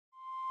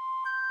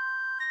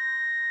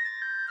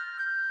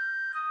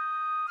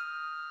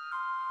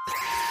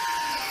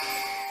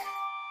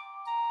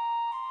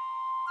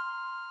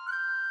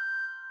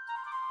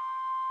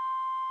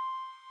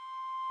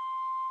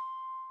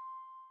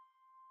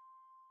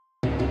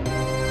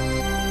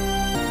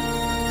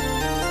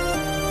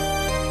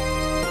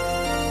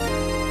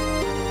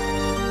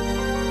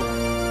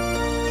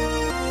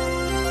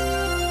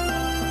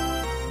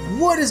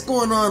What is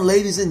going on,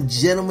 ladies and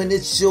gentlemen?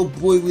 It's your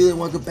boy Wheelie, and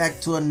welcome back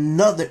to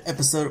another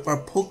episode of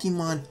our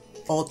Pokemon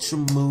Ultra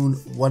Moon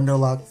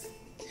Wonderlocke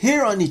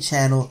here on the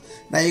channel.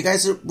 Now, you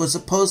guys were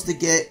supposed to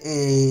get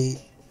a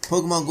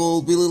Pokemon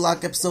Gold Wheelie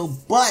Lock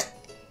episode, but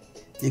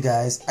you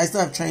guys, I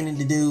still have training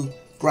to do,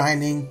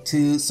 grinding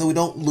too, so we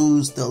don't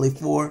lose the Elite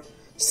Four.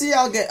 So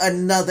y'all get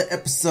another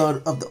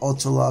episode of the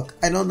Ultra Lock.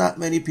 I know not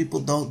many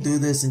people don't do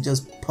this and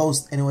just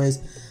post anyways.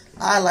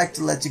 I like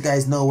to let you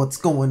guys know what's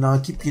going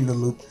on, keep you in the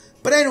loop.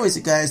 But anyways,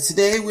 you guys,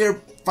 today we're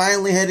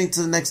finally heading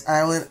to the next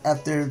island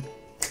after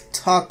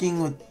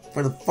talking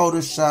for the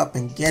Photoshop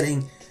and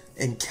getting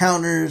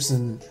encounters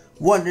and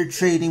wonder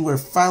trading. We're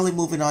finally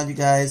moving on, you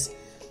guys.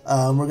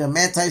 We're going to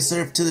Manti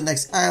Surf to the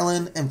next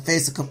island and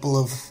face a couple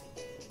of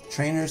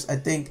trainers, I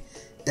think,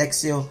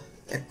 Dexio,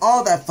 and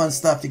all that fun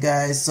stuff, you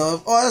guys.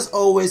 So, as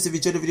always, if you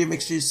enjoyed the video,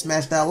 make sure you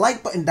smash that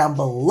like button down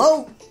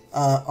below.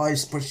 Our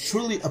support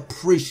truly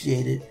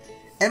appreciated.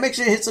 And make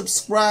sure you hit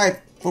subscribe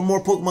for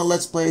more Pokemon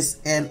Let's Plays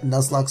and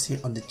Nuzlocks here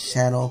on the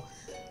channel.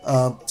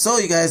 So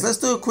you guys, let's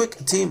do a quick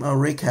team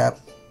recap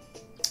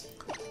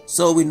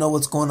so we know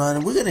what's going on.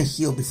 And we're going to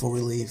heal before we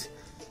leave.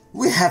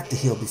 We have to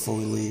heal before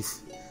we leave.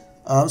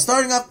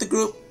 Starting off the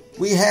group,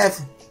 we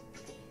have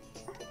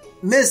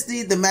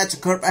Misty the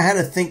Magikarp. I had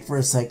to think for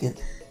a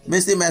second.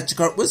 Misty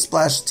Magikarp with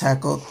Splash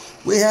Tackle.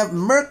 We have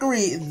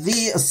Mercury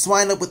the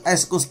Swinub with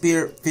Icicle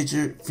Spear,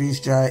 Feature Freeze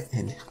Dry,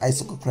 and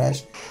Icicle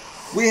Crash.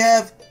 We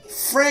have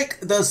Frank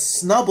the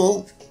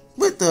Snubble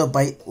with the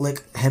Bite,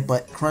 Lick,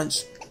 Headbutt,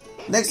 Crunch.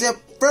 Next we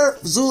have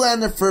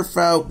Zoolander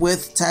Furfrou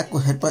with Tackle,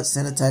 Headbutt,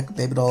 Sand Attack,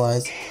 Baby Doll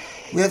Eyes.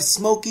 We have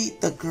Smokey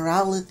the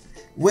Growlithe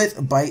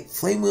with Bite,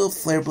 Flame Wheel,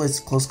 Flare Blitz,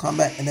 Close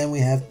Combat. And then we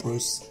have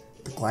Bruce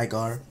the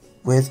Gligar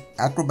with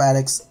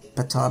Acrobatics,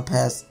 Baton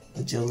Pass,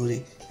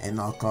 Agility, and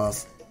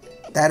Knockoff.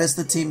 That is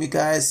the team, you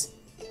guys.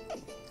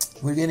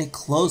 We're getting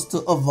close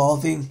to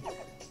evolving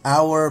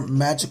our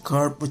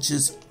Magikarp, which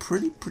is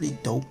pretty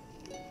dope.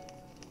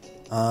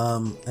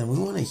 And we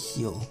want to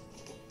heal.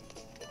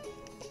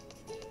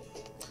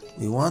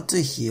 We want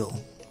to heal.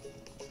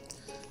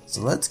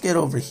 So let's get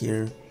over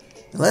here.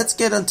 Let's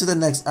get onto the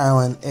next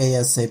island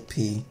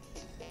ASAP.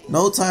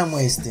 No time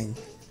wasting.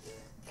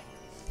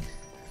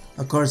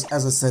 Of course,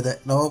 as I said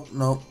that,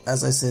 nope.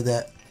 As I said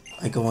that,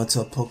 I go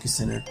into a Poke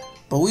Center.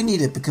 But we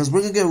need it because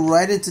we're going to get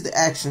right into the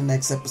action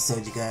next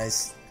episode, you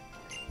guys.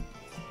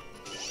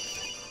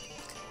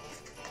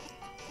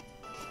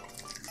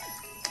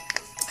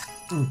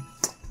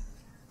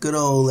 Good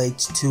old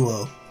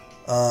H2O.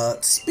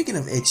 Speaking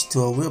of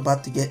H2O, we're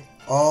about to get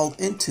all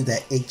into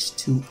that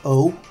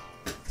H2O.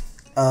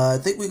 I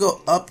think we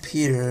go up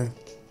here.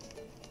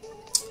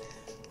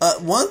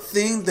 One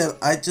thing that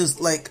I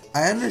just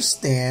I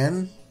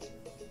understand,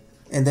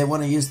 and they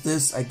want to use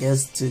this, I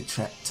guess, to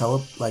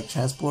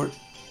transport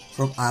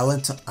from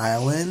island to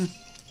island.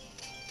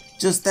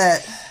 Just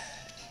that,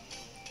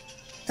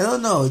 I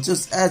don't know, it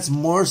just adds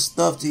more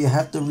stuff that you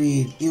have to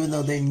read, even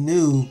though they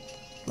knew.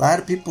 A lot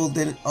of people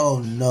didn't. Oh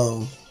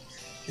no,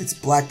 it's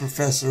Black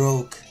Professor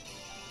Oak.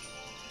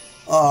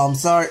 Oh, I'm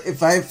sorry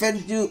if I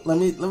offended you. Let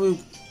me.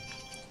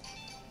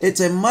 It's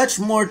a much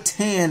more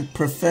tan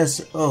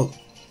Professor Oak.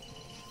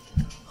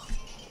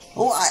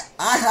 Oh,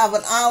 I have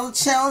an Island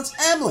Challenge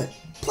amulet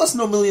plus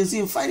no Million Z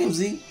and Fighting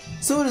Z.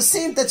 So it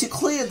seems that you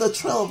cleared the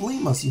Trail of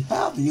Limas. You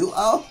have you?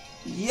 Oh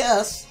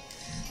yes,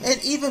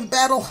 and even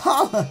Battle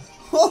Hala.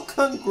 Well,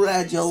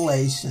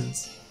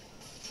 congratulations.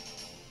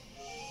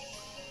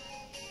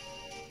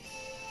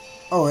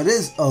 Oh, it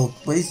is Oak,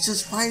 but he's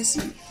just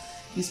feisty.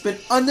 He's been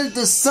under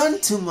the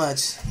sun too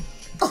much.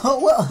 Oh,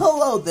 well,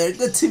 hello there.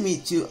 Good to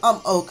meet you. I'm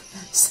Oak.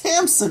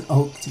 Samson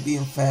Oak, to be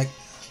in fact.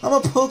 I'm a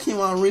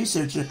Pokemon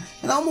researcher,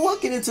 and I'm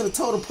looking into the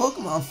totem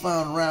Pokemon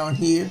found around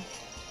here.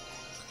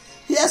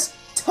 Yes,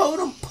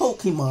 totem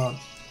Pokemon.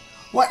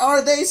 Why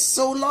are they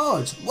so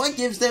large? What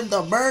gives them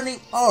the burning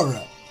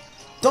aura?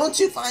 Don't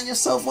you find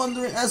yourself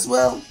wondering as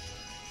well?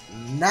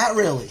 Not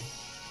really.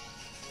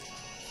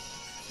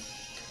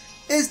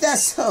 Is that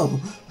so?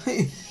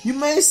 You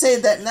may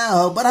say that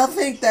now, but I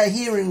think that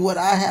hearing what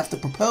I have to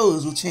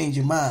propose will change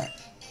your mind.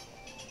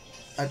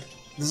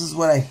 This is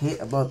what I hate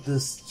about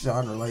this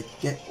genre,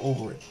 get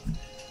over it.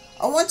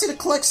 I want you to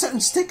collect certain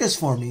stickers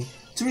for me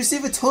to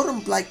receive a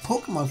totem-like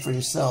Pokemon for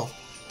yourself.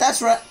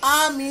 That's right,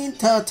 I mean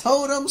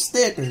totem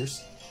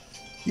stickers.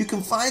 You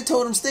can find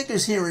totem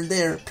stickers here and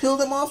there. Peel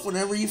them off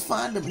whenever you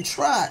find them and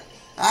try.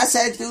 I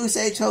said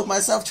to told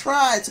myself,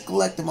 try to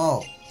collect them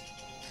all.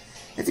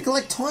 If you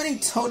collect 20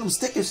 totem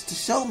stickers to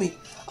show me,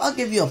 I'll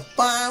give you a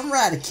fine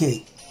rider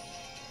cake.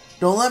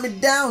 Don't let me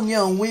down,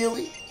 young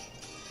Wheelie.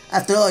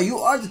 After all, you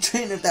are the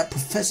trainer of that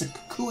Professor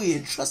Kukui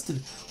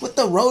entrusted with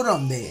the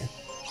Rotom there.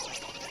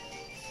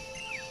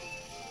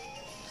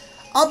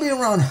 I'll be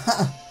around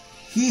High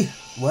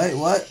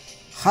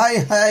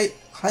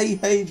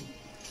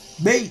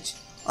Beach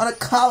on a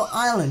Kala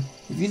Island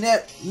if you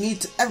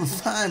need to ever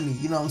find me,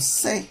 you know what I'm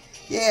saying?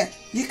 Yeah,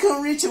 you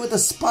can reach it with a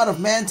spot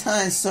of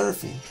Mantine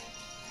surfing.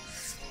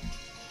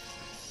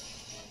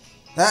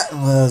 That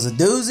was a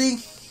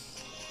doozy.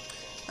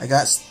 I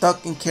got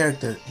stuck in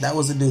character. That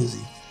was a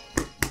doozy.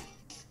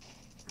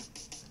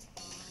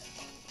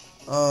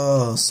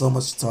 Oh, so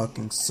much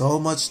talking. So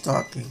much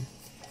talking.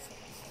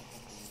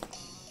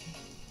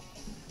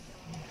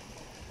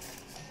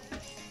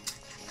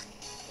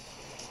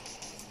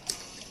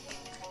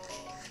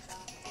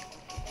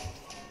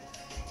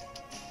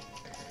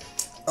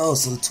 Oh,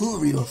 so the two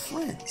of you are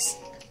friends.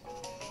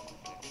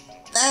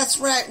 That's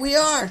right, we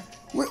are.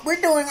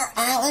 We're doing our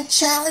island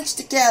challenge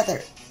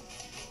together.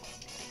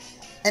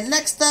 And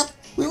next up,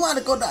 we want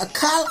to go to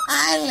Akal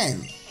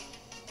Island.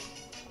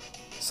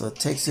 So it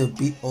takes you a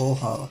beat old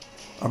hollow.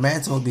 Our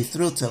mansion will be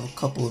thrilled to have a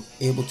couple of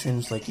able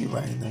trainers like you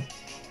riding there.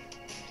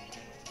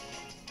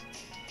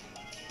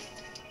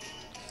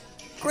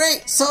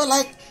 Great, so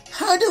like,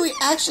 how do we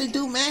actually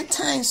do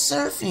Mantine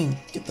surfing?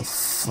 Get the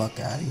fuck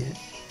out of here.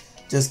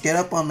 Just get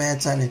up on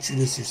Mantine and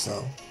introduce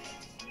yourself.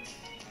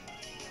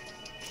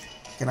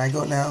 Can I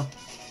go now?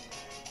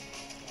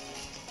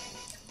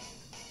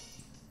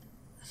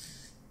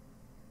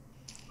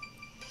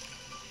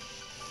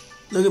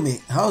 Look at me.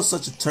 How is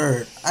such a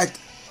turd?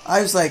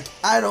 I was like,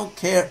 I don't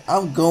care.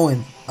 I'm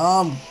going.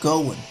 I'm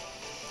going.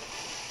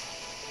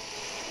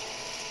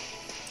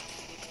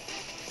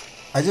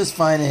 I just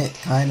find it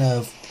kind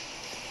of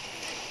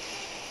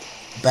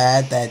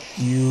bad that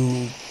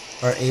you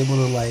are able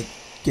to like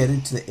get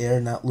into the air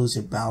and not lose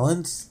your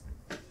balance.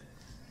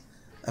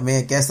 I mean,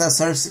 I guess that's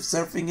how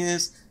surfing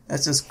is.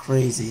 That's just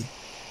crazy.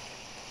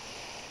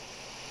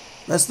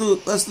 Let's do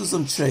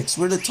some tricks.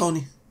 Where the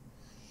Tony?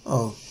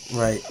 Oh,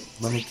 right.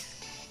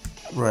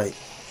 Right.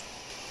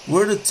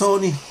 We're the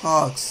Tony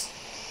Hawks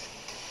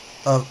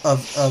of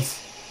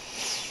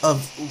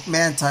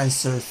Mantine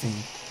surfing.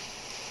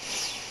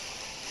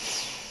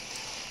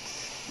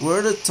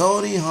 We're the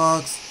Tony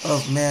Hawks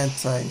of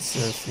Mantine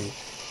surfing.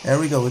 There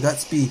we go. We got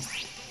speed.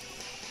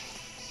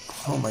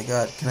 Oh my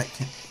god.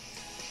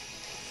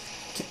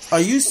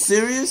 Are you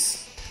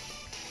serious?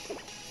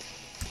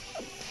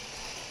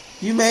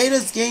 You made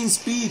us gain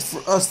speed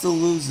for us to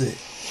lose it.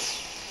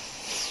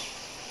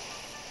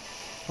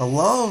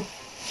 Hello?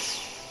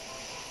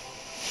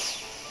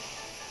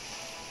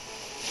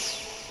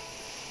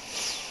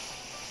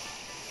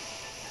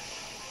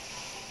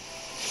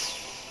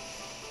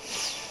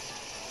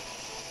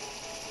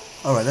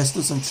 Alright, let's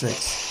do some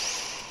tricks.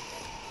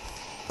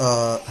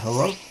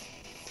 Hello?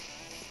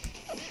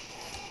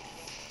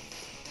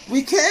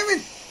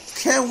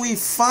 Can we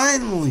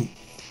finally?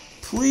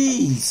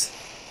 Please.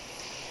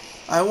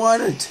 I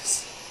wanted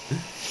to.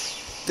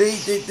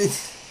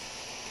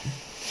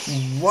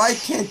 Why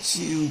can't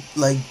you,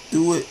 like,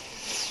 do it?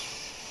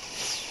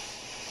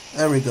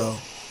 There we go.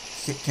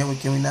 Can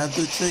we now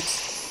do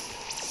tricks?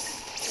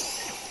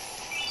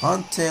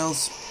 Hunt-tail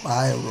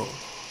spiral.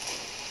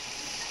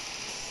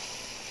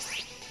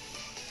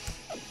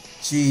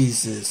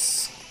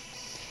 Jesus.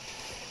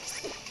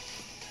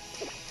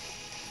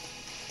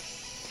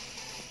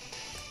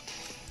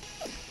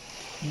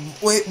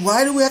 Wait,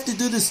 why do we have to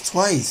do this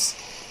twice?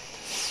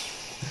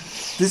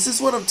 This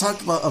is what I'm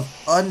talking about of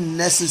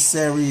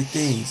unnecessary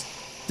things.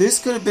 This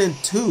could have been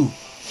two.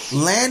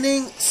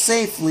 Landing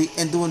safely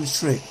and doing the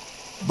trick.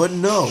 But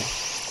no.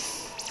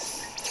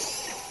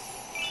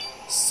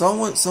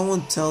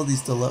 Someone tell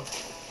these to look.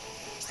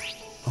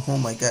 Oh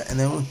my god, and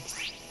then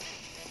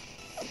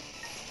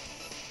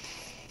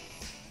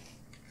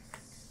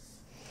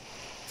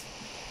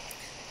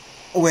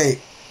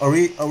wait, are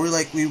we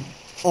like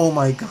oh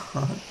my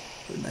god.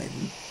 Good night.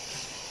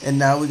 And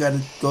now we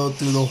gotta go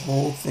through the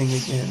whole thing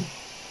again.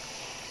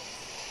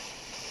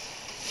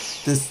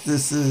 This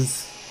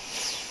is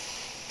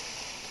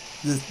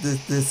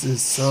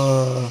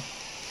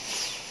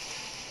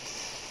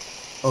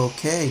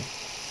okay.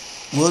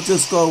 We'll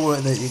just go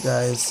with it, you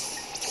guys.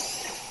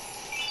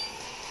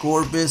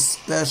 Gorbis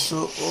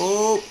special.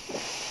 Oh,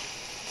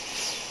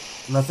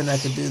 nothing I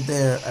can do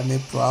there. I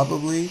mean,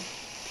 probably,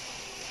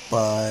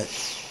 but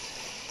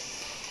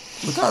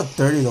look how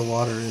dirty the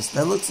water is.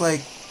 That looks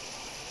like,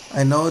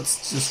 I know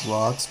it's just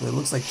rocks, but it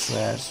looks like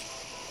trash.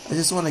 I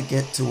just want to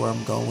get to where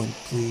I'm going,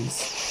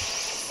 please.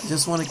 I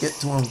just want to get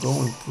to where I'm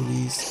going,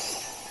 please.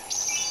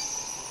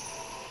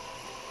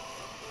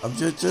 I'm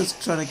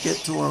just trying to get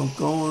to where I'm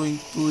going,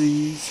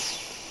 please.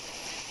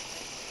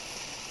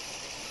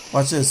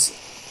 Watch this.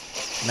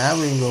 Now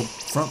we can go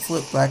front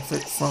flip, back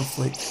flip, front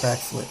flip, back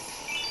flip.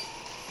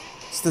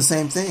 It's the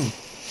same thing.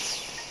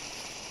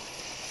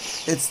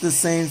 It's the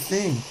same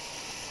thing.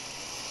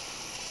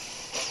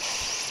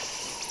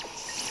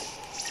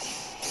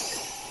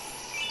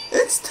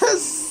 It's the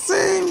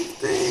same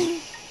thing.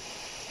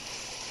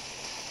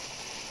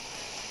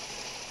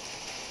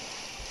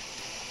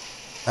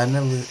 I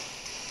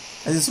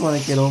just want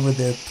to get over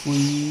there,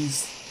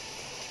 please.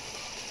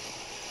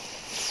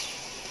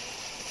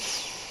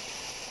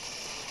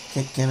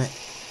 Can I?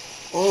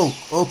 Oh,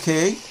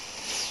 okay.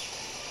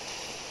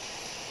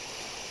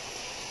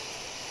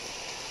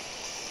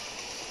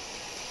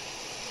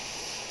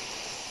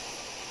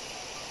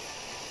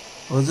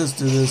 We'll just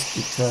do this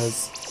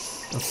because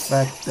the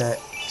fact that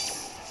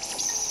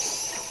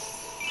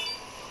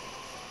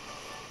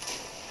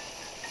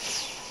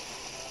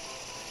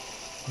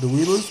Do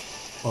we lose?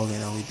 Okay,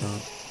 no, we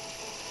don't.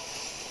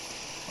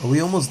 Are we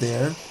almost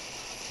there?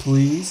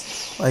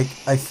 Please? Like,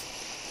 I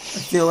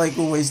feel like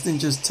we're wasting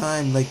just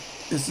time. Like,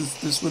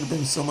 this would have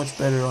been so much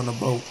better on a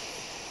boat.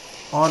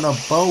 On a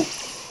boat!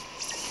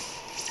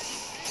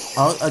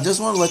 I just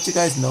want to let you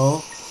guys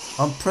know,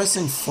 I'm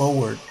pressing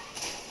forward.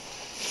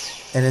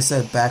 And it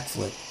said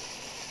backflip.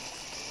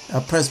 I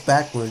pressed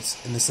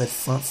backwards and it said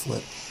front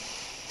flip.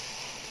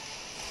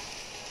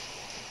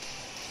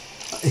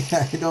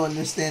 I don't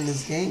understand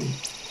this game.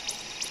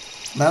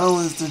 Not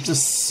only is there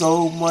just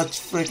so much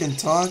freaking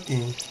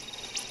talking.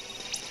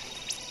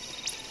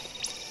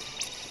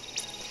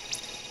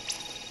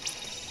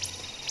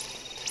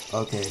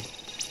 Okay.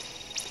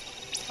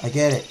 I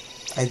get it.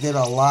 I did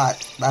a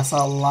lot. That's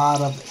a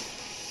lot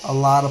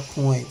of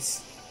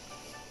points.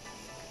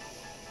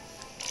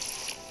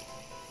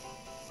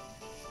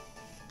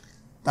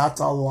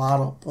 That's a lot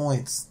of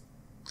points.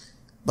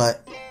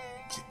 But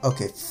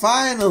okay,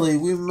 finally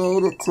we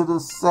made it to the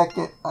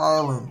second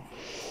island.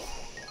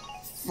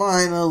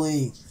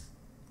 Finally.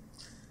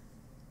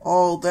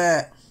 All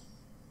that.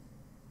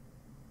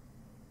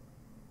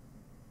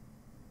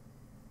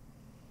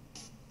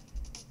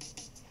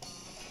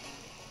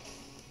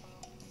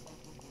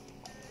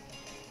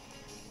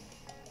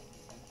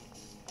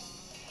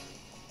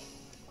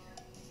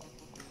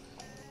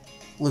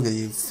 Look at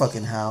you,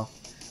 fucking Hal.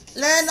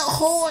 Land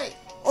ahoy!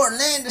 Or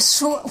land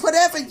ashore,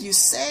 whatever you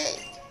say.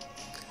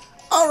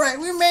 Alright,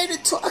 we made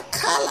it to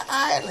Akala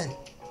Island.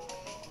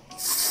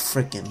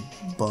 Frickin'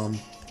 bum.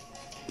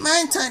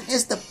 Mine time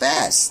is the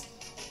best.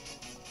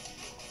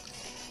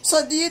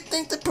 So do you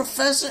think the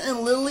professor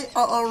and Lily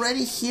are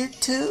already here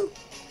too?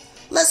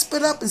 Let's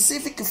split up and see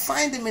if we can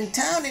find them in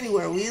town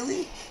anywhere,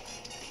 Wheelie.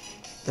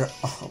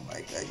 Oh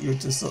my god, you're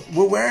just so...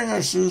 We're wearing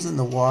our shoes in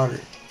the water.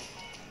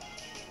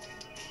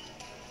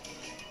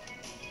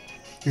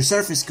 Your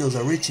surfing skills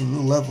are reaching new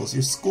levels.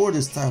 Your score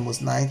this time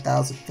was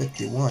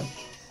 9,051.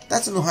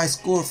 That's a new high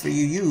score for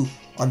you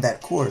on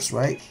that course,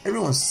 right?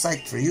 Everyone's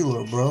psyched for you,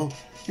 little bro.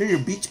 Here are your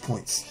beach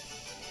points.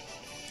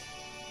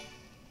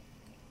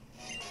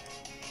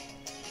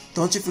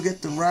 Don't you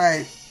forget the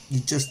ride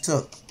you just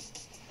took.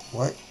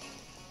 What?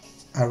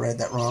 I read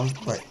that wrong,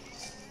 but...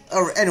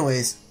 Oh,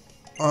 anyways.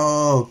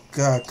 Oh,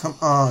 God, come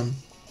on.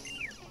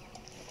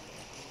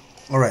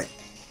 Alright.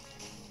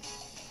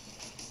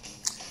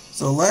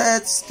 So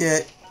let's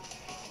get...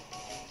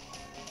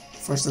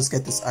 First, let's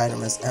get this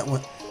item as at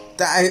one.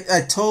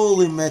 I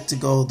totally meant to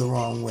go the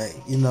wrong way.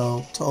 You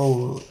know,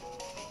 totally.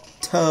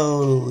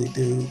 Totally,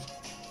 dude.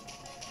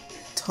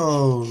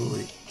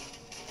 Totally.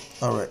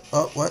 Alright.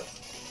 Oh, what?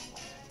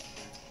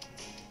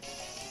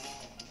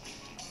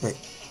 Wait.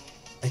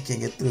 I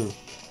can't get through.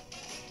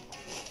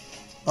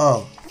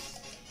 Oh.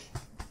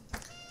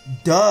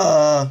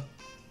 Duh.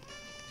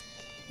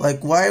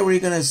 Like, why were you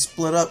gonna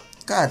split up?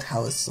 God,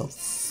 how is so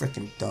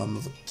freaking dumb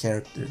of a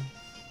character.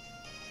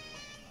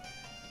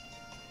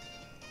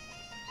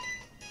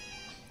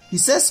 He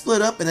says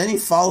split up and then he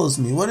follows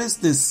me. What is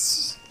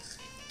this?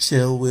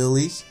 Chill,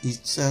 Wheelie. He's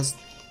just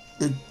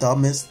the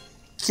dumbest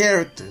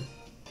character.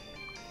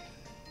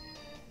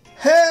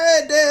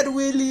 Hey there,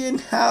 Wheelie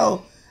and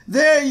Hal.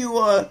 There you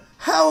are.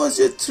 How was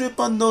your trip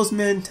on those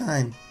men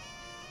time?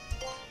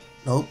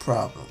 No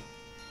problem.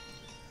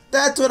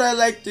 That's what I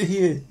like to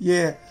hear.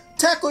 Yeah.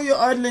 Tackle your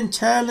island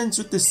challenge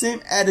with the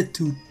same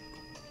attitude.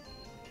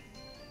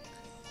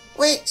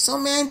 Wait, so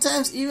man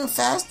time's even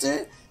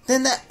faster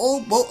than that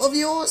old boat of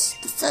yours,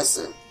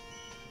 Professor?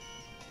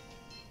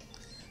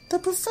 The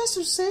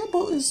Professor's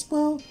sailboat is,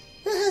 well,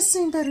 it has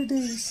seen better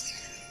days.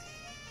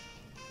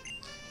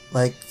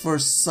 Like, for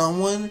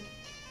someone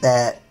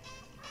that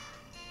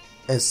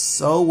is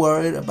so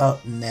worried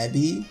about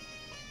Nebby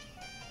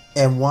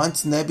and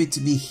wants Nebby to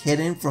be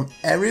hidden from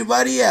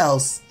everybody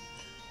else,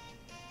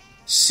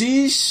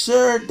 she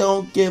sure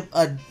don't give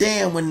a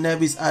damn when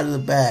Nebby's out of the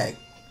bag.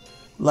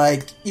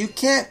 Like, you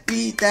can't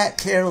be that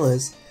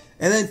careless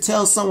and then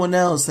tell someone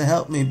else to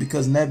help me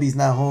because Nebby's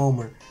not home,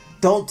 or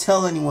don't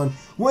tell anyone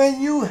when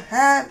you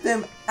have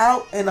them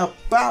out and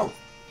about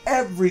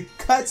every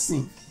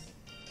cutscene.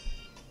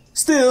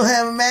 Still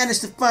haven't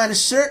managed to find a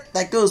shirt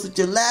that goes with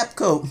your lab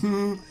coat.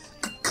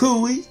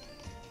 Cooey.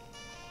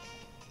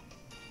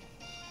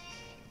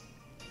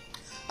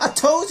 I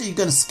told you you're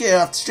gonna scare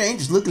off the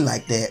strangers looking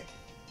like that.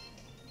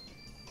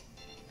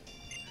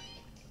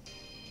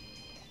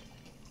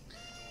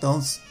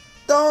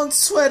 Don't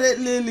sweat it,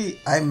 Lily.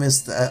 I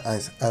missed that.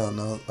 I don't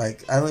know.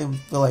 Like, I don't even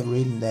feel like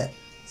reading that.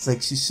 It's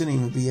like she shouldn't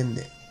even be in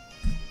there.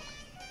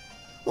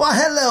 Well,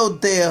 hello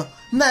there.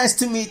 Nice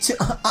to meet you.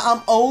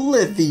 I'm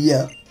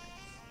Olivia.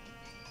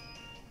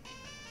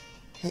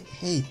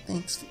 Hey,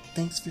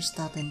 thanks for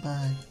stopping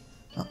by.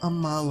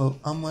 I'm Marlo.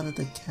 I'm one of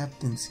the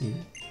captains here.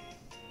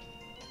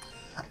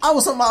 I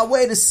was on my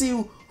way to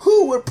see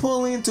who were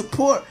pulling into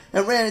port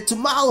and ran into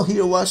Marlo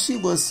here while she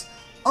was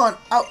out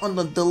on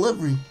the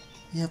delivery.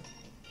 Yep,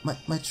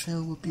 my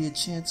trail will be a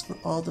chance for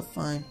all the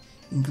fine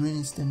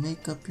ingredients that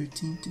make up your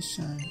team to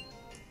shine.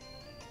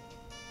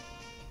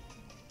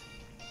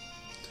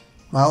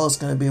 Marlo's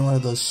gonna be one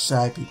of those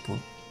shy people.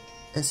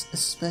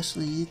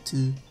 Especially you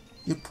two.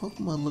 Your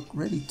Pokemon look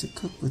ready to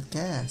cook with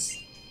gas.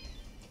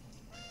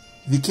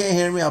 If you can't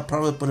hear me, I'll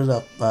probably put it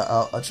up, but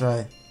I'll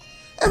try.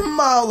 And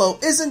Milo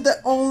isn't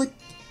the only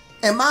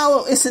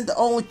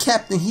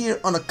captain here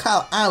on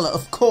Akala Island,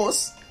 of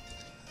course.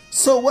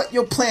 So what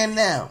your plan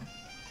now?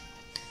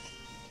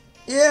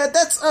 Yeah,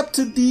 that's up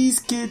to these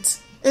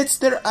kids. It's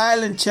their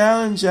island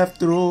challenge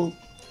after all.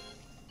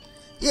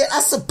 Yeah,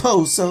 I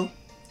suppose so.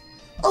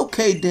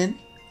 Okay then.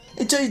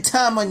 Enjoy your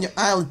time on your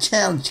island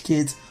challenge,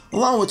 kids,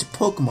 along with your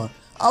Pokemon.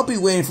 I'll be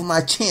waiting for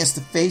my chance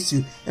to face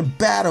you and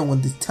battle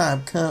when the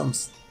time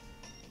comes.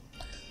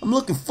 I'm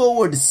looking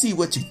forward to see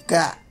what you've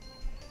got.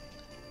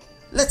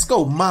 Let's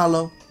go,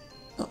 Milo.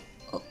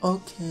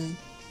 Okay.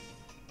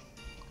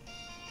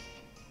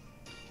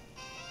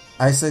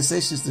 I say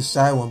she's the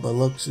shy one, but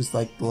look, she's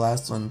like the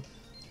last one.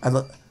 I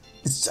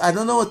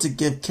don't know what to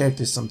give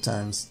characters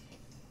sometimes.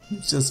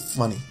 It's just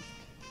funny.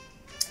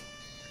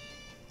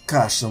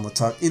 Gosh, I'm gonna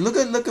talk. Look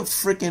at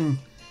freaking.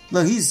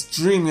 Look, he's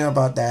dreaming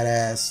about that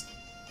ass.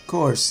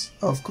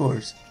 Of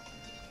course.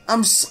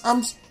 I'm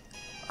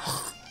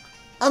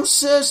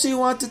sure she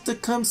wanted to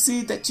come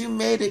see that you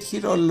made it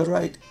here all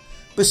right,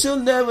 but she'll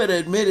never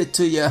admit it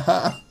to you,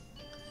 huh?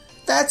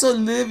 That's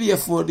Olivia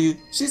for you.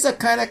 She's a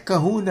kind of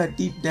kahuna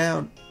deep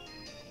down.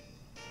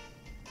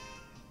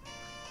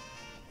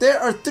 There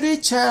are 3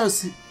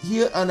 trails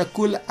here on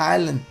Akala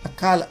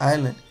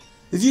Island.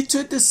 If you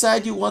two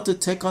decide you want to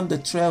take on the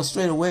trail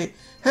straight away,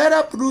 head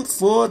up Route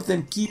 4,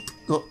 then keep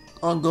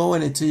on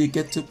going until you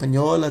get to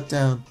Panola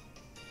Town.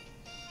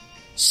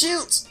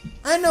 Shoot!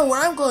 I know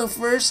where I'm going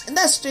first, and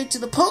that's straight to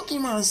the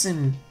Pokemon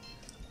Center.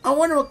 I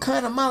wonder what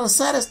kind of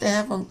malasadas they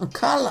have on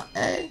Akala,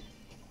 eh?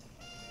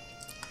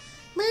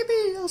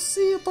 Maybe I'll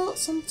see about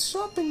some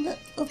shopping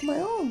of my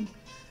own.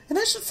 And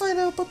I should find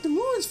out about the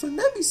ruins for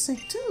Nebby's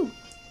sake, too.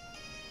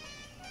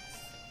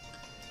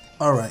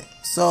 Alright,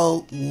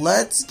 so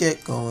let's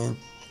get going.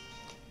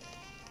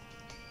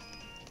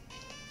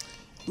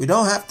 We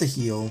don't have to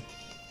heal.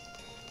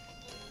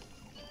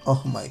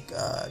 Oh my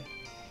god.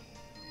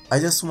 I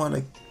just want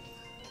to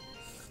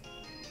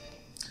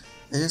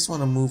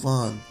move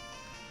on.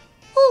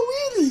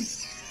 Oh, really?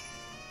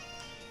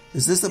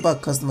 Is this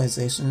about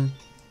customization?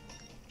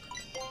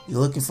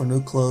 You're looking for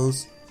new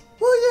clothes?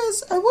 Well,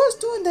 yes, I was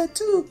doing that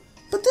too.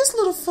 But this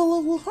little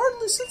fellow will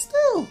hardly sit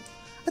still.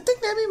 I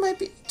think Abby might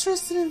be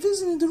interested in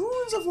visiting the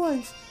ruins of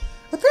life.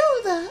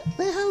 Apparently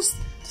they house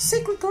the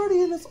sacred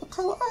guardian of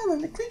Akala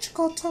Island, a creature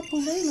called Tapu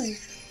Lele.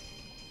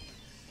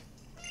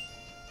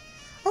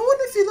 I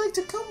wonder if you'd like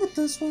to come with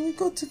us when we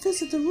go to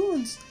visit the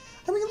ruins.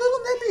 I mean, little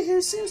Nebby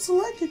here seems to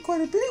like it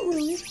quite a bit,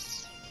 really.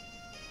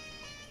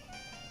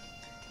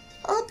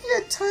 I'll be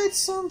at Tide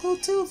Song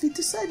Hotel if you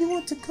decide you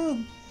want to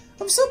come.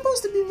 I'm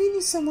supposed to be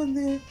meeting someone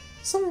there,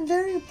 someone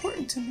very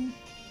important to me.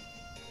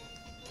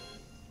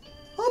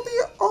 I'll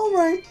be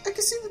alright. I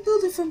can see the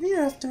building from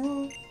here after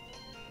all.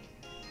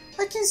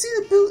 I can see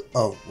the building.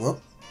 Oh, whoop.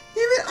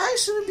 Even I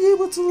shouldn't be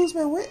able to lose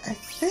my way, I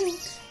think.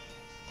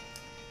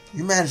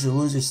 You managed to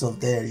lose yourself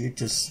there. You're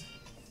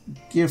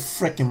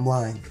freaking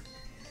blind.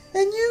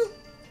 And you?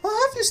 I'll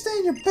have you stay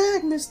in your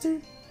bag, mister.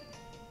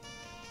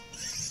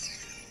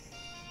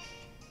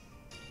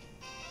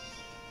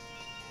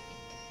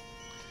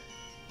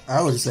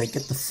 I would say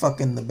get the fuck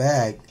in the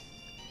bag.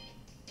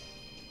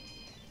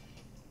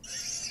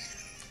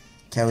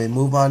 Can we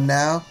move on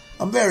now?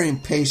 I'm very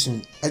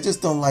impatient. I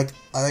just don't like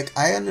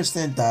I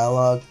understand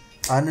dialogue.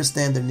 I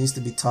understand there needs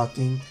to be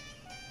talking.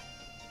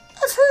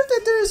 I've heard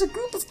that there is a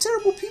group of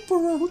terrible people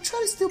around who try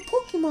to steal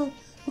Pokemon.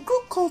 A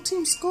group called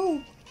Team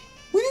Skull.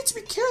 We need to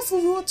be careful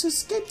if we want to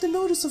escape the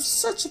notice of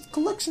such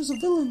collections of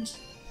villains.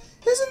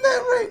 Isn't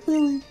that right,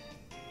 Wheelie?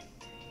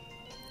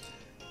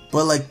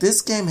 But like,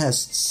 this game has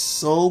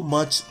so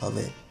much of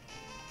it.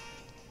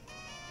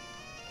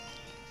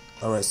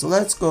 Alright, so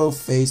let's go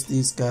face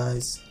these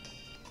guys.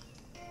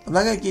 I'm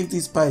not going to give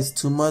these guys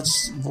too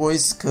much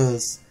voice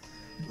because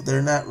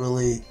they're not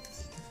really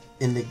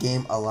in the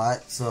game a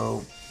lot.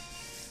 So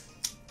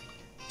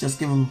just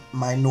give them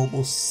my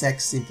noble,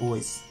 sexy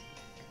voice.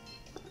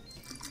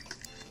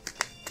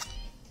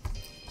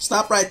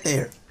 Stop right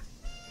there.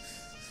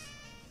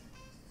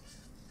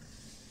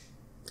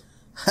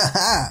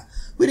 Haha,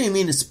 we didn't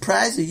mean to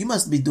surprise you. You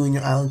must be doing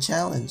your island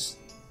challenge.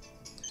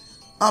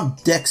 I'm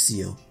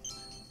Dexio.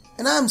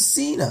 And I'm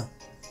Cena.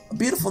 A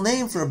beautiful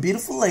name for a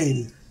beautiful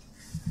lady.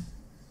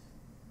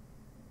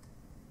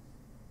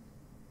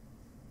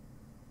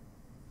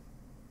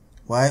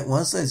 Why?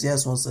 One says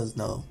yes, one says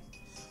no.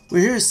 We're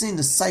here seeing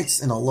the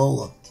sights in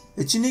Alola.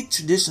 It's a unique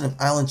tradition of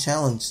island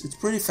challenge. It's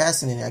pretty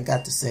fascinating, I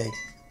got to say.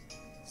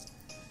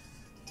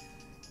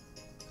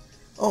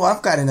 Oh,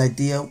 I've got an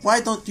idea. Why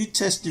don't you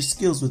test your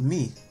skills with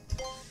me?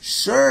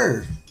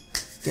 Sure.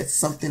 Get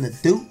something to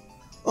do?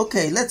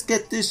 Okay, let's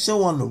get this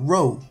show on the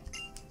road.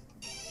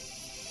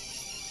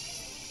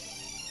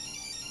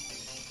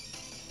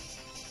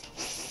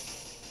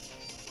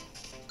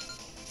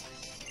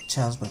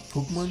 Challenged by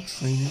Pokemon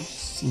Trainer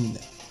Cena.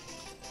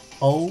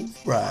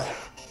 Alright.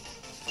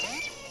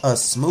 A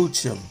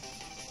smooch him.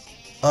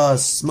 A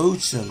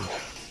smooch him.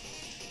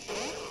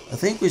 I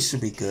think we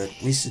should be good.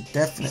 We should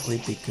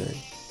definitely be good.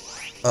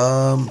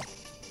 I'm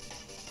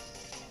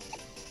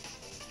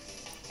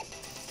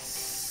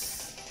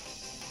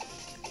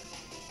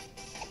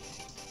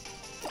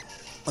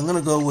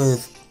gonna go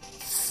with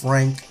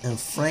Frank, and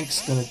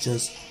Frank's gonna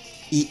just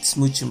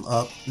smooch him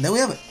up. And then we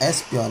have an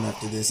Espeon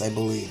after this, I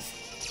believe.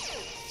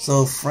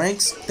 So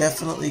Frank's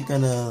definitely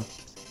gonna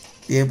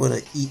be able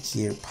to eat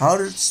here.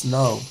 Powdered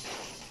Snow.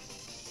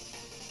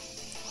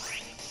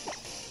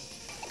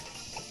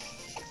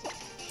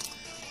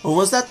 Or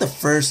was that the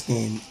first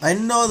game? I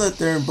know that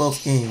they're in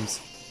both games.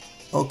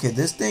 Okay,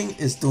 this thing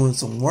is doing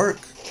some work.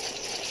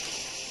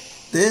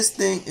 This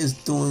thing is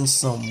doing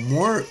some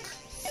work.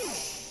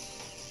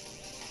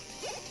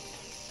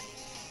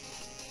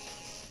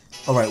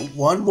 Alright,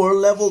 one more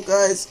level,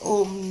 guys.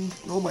 Oh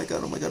my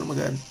god, oh my god, oh my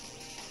god.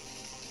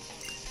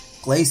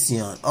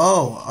 Glaceon.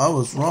 Oh, I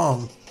was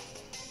wrong.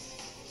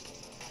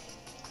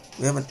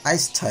 We have an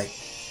Ice type.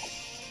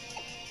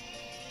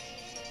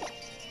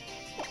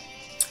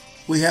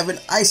 We have an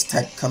Ice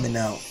type coming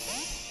out.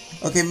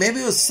 Okay, maybe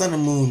it was Sun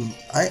and Moon.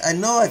 I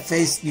know you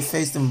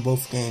faced them in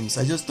both games.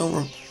 I just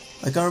don't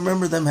like. I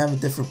remember them having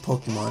different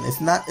Pokemon.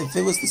 If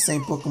it was the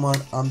same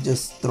Pokemon, I'm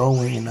just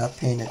throwing and not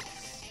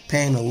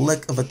paying a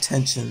lick of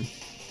attention.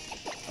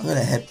 I'm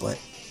gonna headbutt.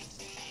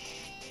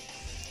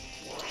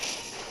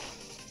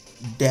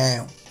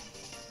 Damn.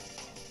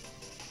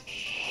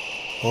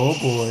 Oh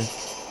boy.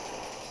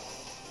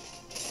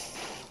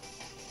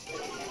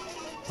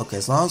 Okay,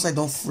 as long as I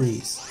don't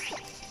freeze.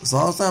 As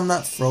long as I'm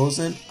not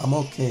frozen, I'm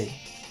okay.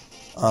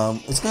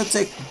 It's gonna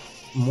take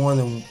more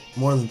than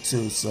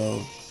 2, so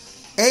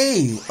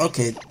hey,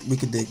 okay, we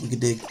could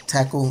dig.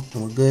 Tackle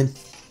and we're good.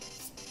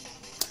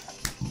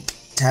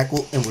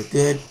 Tackle and we're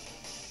good.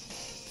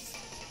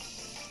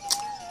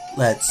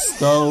 Let's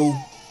go.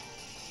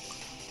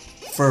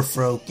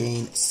 Furfro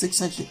gain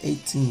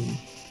 618.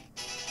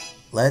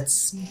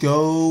 Let's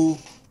go.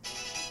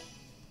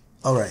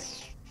 Alright.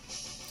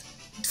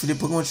 For the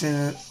Pokemon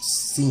trainer,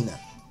 Cena.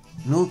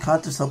 New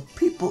encounters help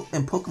people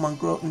and Pokemon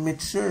grow and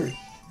mature.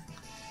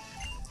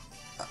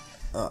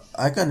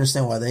 I can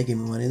understand why they gave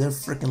me money. They're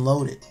freaking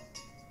loaded.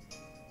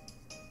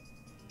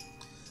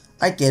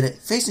 I get it.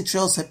 Facing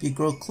trails help you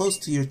grow close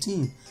to your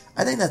team.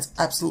 I think that's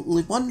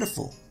absolutely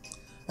wonderful.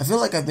 I feel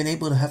like I've been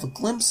able to have a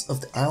glimpse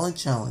of the Island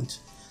Challenge.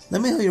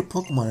 Let me heal your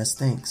Pokemon as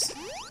thanks.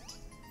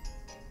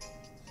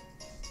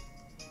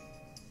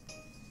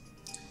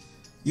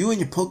 You and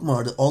your Pokemon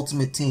are the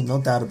ultimate team,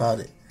 no doubt about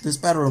it. This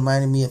battle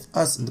reminded me of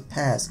us in the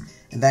past,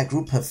 and that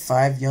group had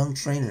 5 young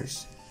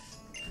trainers.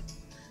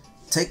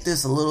 Take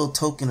this a little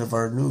token of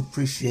our new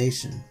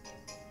appreciation.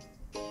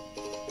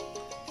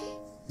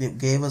 It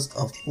gave us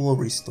a full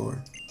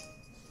restore.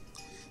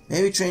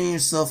 Maybe training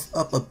yourself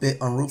up a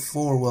bit on Route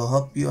 4 will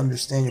help you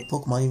understand your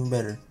Pokemon even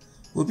better.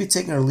 We'll be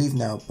taking our leave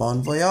now.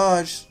 Bon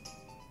voyage!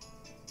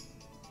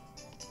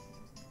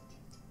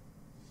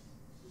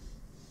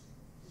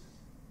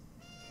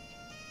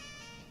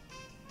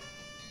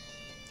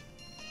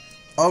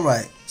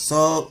 Alright,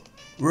 so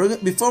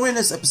before we end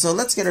this episode,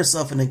 let's get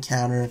ourselves an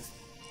encounter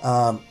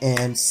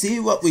and see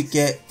what we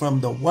get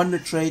from the Wonder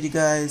Trade, you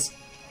guys.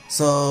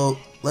 So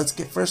let's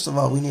get, first of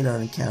all, we need our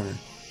encounter.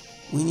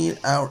 We need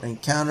our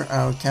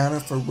encounter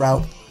for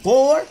Route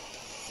 4.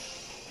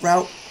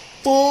 Route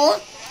 4.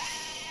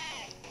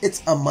 It's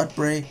a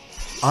Mudbray.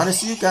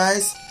 Honestly, you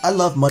guys, I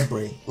love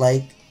Mudbray.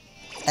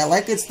 I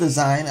like its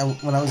design.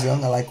 When I was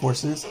young, I like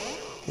horses.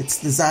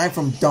 It's designed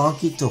from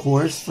donkey to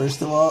horse,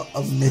 first of all.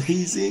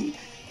 Amazing.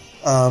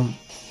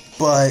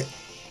 But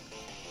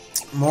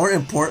more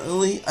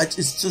importantly,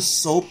 it's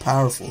just so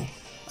powerful.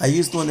 I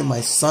used one in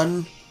my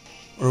sun,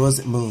 or was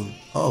it moon?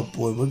 Oh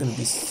boy, we're going to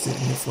be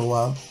sitting here for a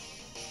while.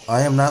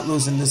 I am not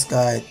losing this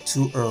guy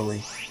too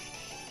early.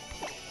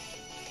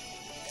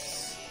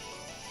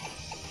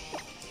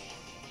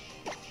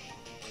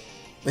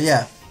 But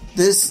yeah,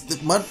 the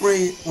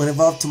Mudbray, when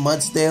evolved to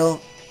Mudsdale,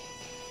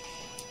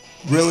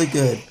 really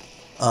good.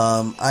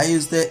 I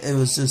used it, it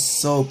was just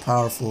so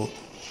powerful.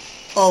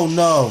 Oh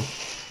no!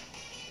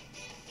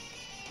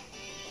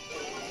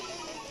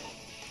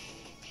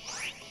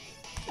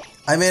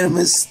 I made a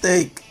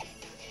mistake.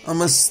 A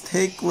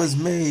mistake was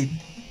made.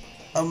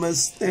 A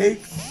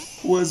mistake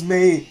was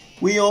made.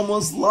 We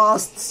almost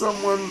lost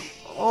someone.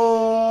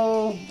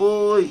 Oh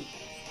boy.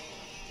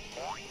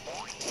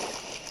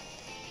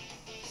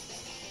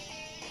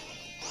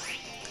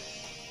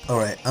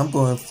 Alright, I'm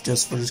going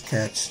just for this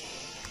catch.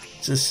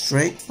 Just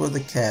straight for the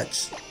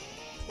catch.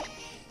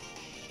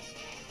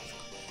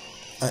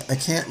 I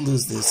can't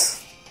lose this.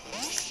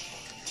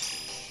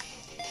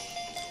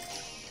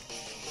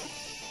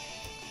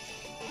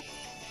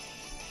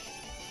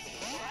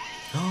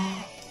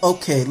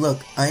 Okay,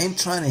 look, I am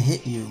trying to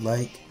hit you.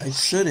 Like, I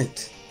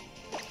shouldn't.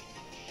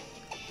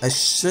 I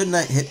should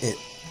not hit it.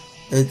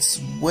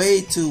 It's way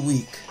too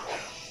weak.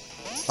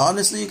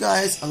 Honestly, you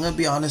guys, I'm gonna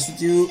be honest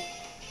with you.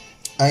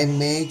 I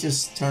may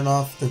just turn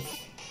off the...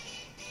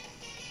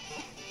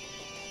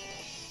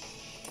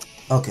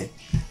 Okay.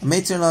 I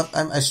may turn off...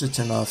 I should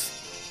turn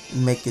off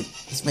and make it...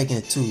 It's making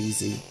it too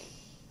easy.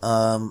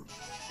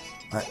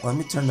 Let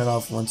me turn that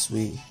off once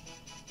we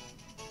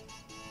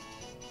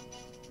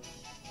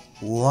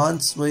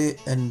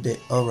end it.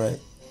 Alright.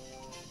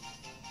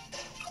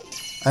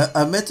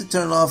 I meant to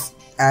turn it off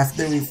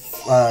after we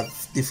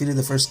defeated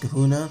the first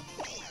kahuna.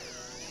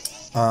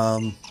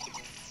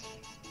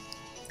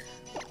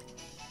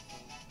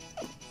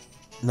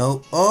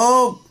 No.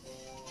 Oh!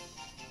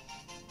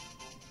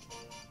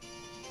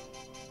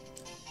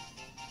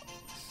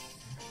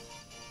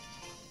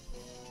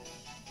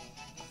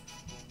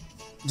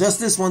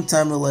 Just this one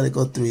time to let it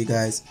go through, you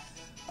guys.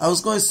 I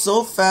was going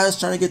so fast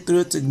trying to get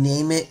through it to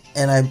name it,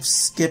 and I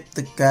skipped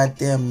the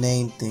goddamn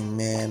name thing,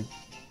 man.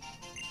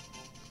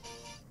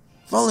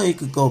 If only you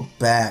could go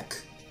back.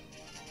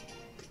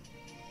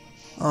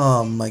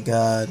 Oh my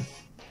god.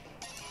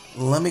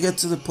 Let me get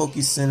to the Poke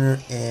Center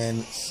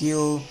and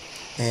heal,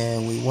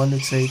 and we Wonder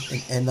Trade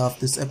and end off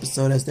this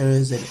episode as there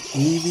is an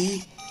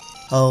Eevee.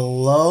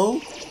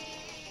 Hello?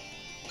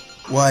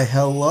 Why,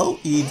 hello,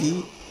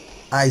 Eevee.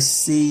 I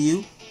see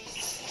you.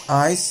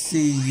 I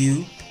see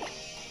you.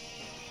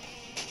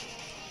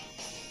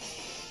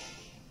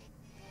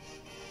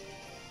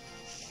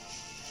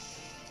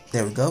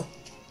 There we go.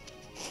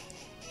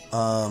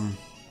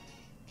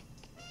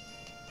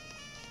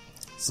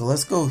 So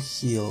let's go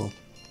heal.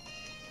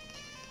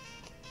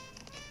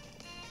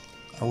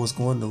 I was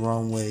going the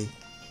wrong way.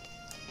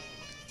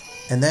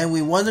 And then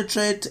we Wonder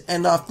Trade to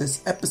end off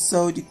this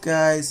episode, you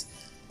guys.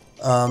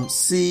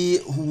 See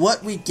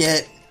what we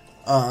get.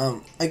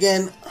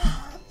 Again,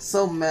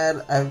 so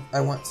mad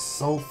I went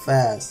so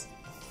fast.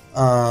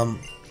 But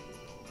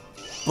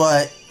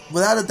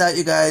without a doubt,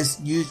 you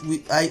guys,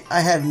 I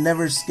have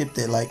never skipped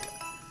it. Like,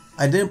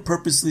 I didn't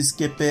purposely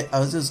skip it. I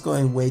was just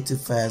going way too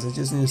fast. I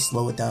just need to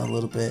slow it down a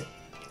little bit.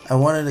 I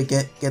wanted to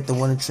get the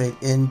Wonder Trade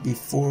in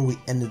before we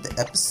ended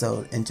the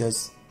episode, and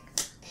just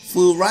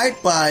flew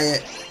right by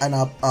it. And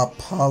I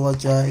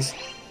apologize.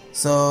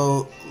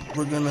 So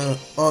we're gonna.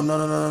 Oh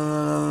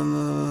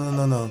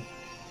no.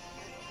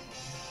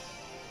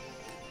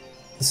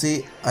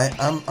 See,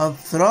 I'm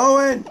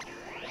throwing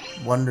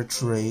Wonder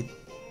Trade.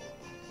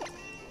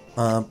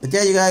 But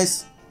yeah, you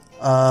guys.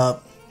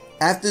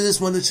 After this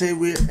Wonder Trade,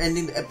 we're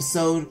ending the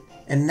episode.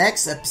 And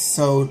next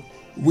episode,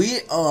 we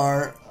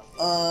are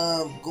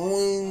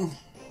going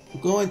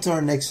to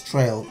our next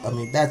trail. I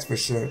mean, that's for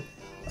sure.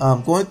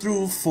 Going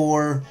through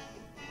for.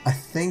 I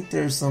think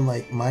there's some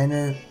like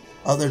minor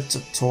other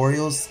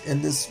tutorials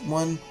in this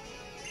one.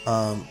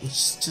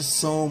 It's just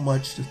so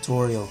much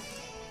tutorial.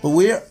 But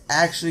we're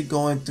actually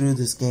going through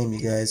this game,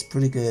 you guys.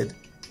 Pretty good.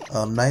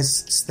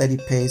 Nice steady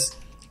pace.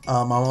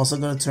 I'm also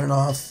going to turn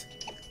off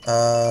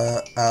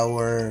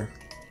our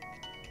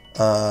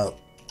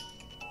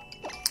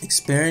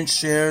experience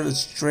share.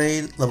 Let's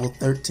trade level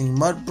 13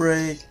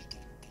 Mudbray.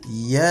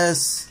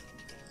 Yes.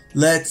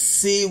 Let's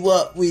see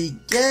what we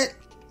get.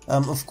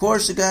 Of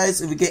course, you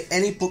guys, if we get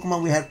any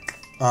Pokemon we have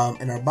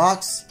in our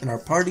box, in our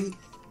party,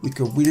 we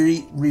could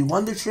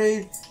re-Wonder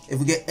Trade. If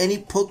we get any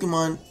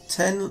Pokemon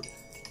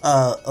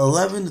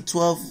 11 to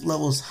 12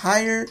 levels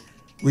higher,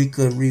 we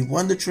could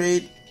re-Wonder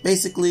Trade.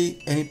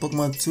 Basically, any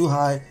Pokemon too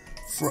high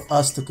for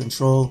us to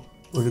control,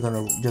 we're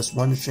gonna just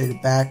Wonder Trade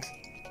it back.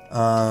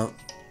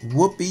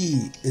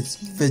 Whoopee, it's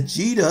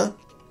Vegeta,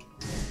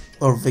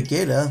 or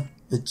Vegeta,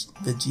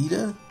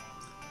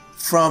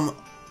 from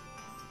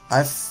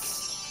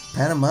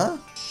Panama,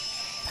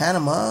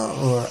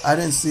 or I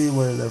didn't see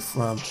where they're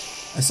from.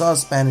 I saw a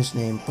Spanish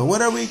name, but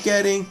what are we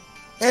getting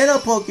in a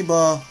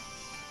Pokeball?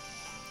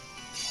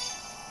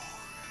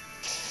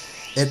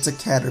 It's a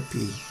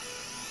Caterpie.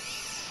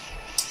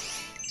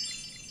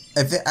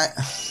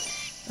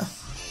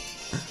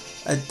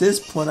 At this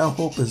point, I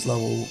hope it's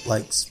level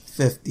like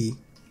 50.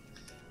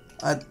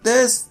 At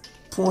this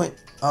point,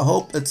 I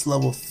hope it's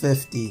level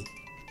 50.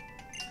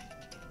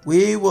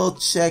 We will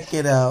check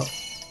it out.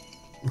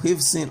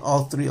 We've seen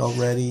all three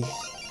already.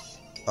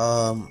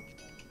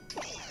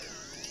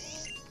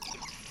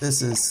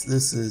 This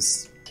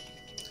is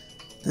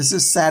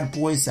sad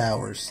boys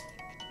hours.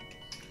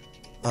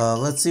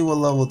 Let's see what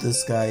level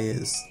this guy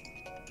is.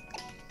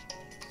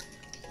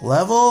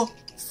 Level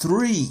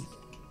 3.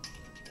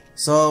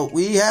 So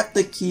we have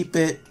to keep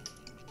it.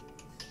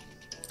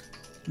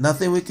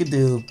 Nothing we could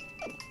do.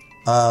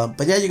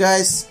 But yeah, you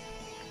guys,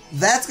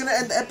 that's gonna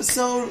end the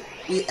episode.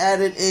 We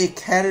added a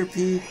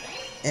Caterpie,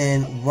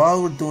 and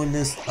while we're doing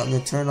this, I'm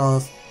gonna turn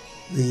off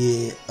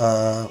the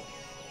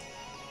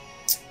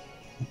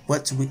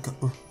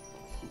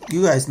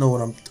you guys know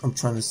what I'm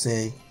trying to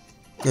say.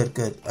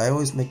 Good. I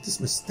always make this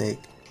mistake.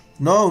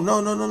 No.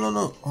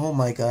 Oh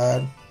my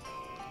god.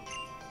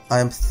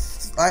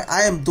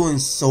 I am doing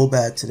so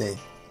bad today.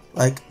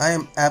 Like, I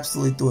am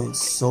absolutely doing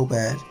so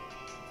bad.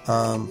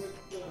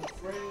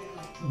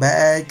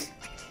 Bag.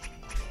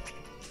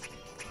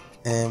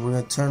 And we're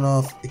gonna turn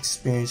off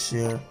experience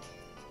share.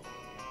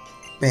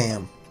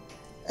 Bam.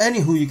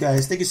 Anywho, you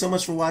guys, thank you so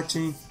much for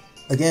watching.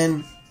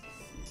 Again,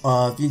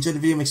 if you enjoyed the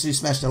video, make sure you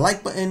smash the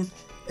like button.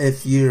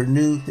 If you're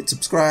new, hit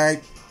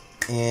subscribe.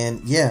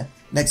 And yeah,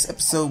 next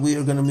episode we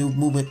are gonna be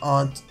moving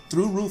on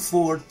through Route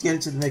 4, get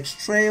into the next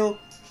trail.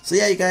 So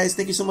yeah, you guys,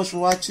 thank you so much for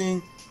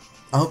watching.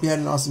 I hope you had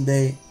an awesome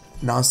day,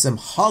 an awesome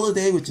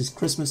holiday, which is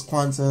Christmas,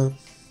 Kwanzaa,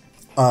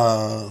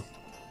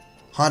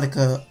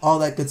 Hanukkah, all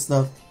that good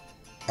stuff.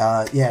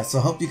 Yeah, so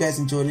I hope you guys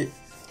enjoyed it.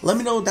 Let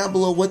me know down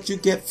below what you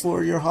get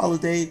for your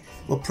holiday,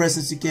 what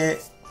presents you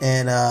get,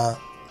 and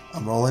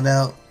I'm rolling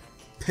out.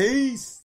 Peace!